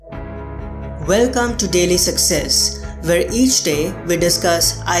Welcome to Daily Success, where each day we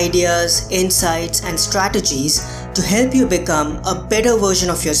discuss ideas, insights, and strategies to help you become a better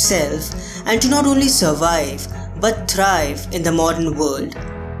version of yourself and to not only survive but thrive in the modern world.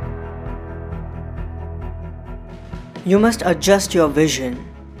 You must adjust your vision.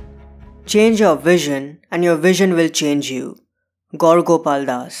 Change your vision, and your vision will change you. Gaur Gopal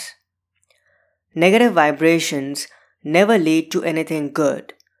Das. Negative vibrations never lead to anything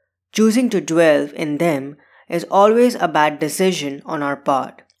good. Choosing to dwell in them is always a bad decision on our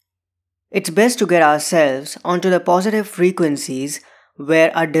part. It's best to get ourselves onto the positive frequencies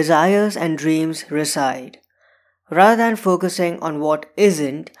where our desires and dreams reside. Rather than focusing on what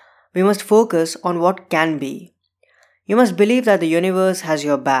isn't, we must focus on what can be. You must believe that the universe has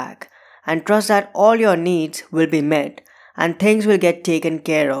your back and trust that all your needs will be met and things will get taken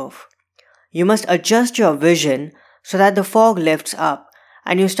care of. You must adjust your vision so that the fog lifts up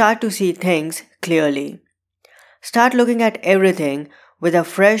and you start to see things clearly. Start looking at everything with a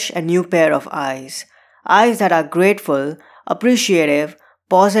fresh and new pair of eyes. Eyes that are grateful, appreciative,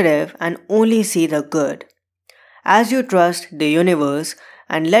 positive, and only see the good. As you trust the universe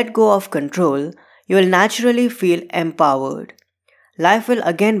and let go of control, you will naturally feel empowered. Life will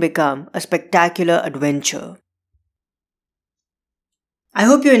again become a spectacular adventure. I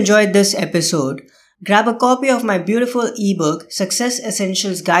hope you enjoyed this episode. Grab a copy of my beautiful ebook, Success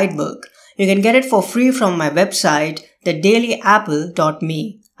Essentials Guidebook. You can get it for free from my website,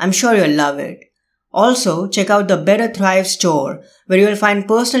 thedailyapple.me. I'm sure you'll love it. Also, check out the Better Thrive store, where you will find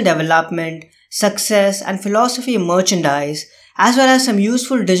personal development, success, and philosophy merchandise, as well as some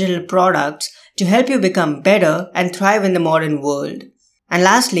useful digital products to help you become better and thrive in the modern world. And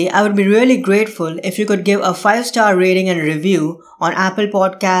lastly, I would be really grateful if you could give a 5-star rating and review on Apple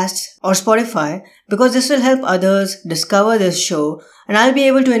Podcasts or Spotify, because this will help others discover this show and I'll be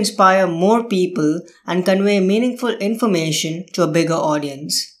able to inspire more people and convey meaningful information to a bigger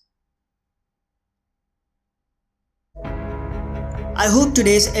audience. I hope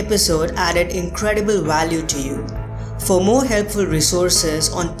today's episode added incredible value to you. For more helpful resources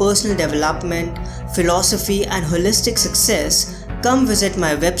on personal development, philosophy, and holistic success, come visit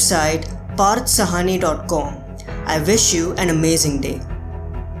my website parthsahani.com. I wish you an amazing day.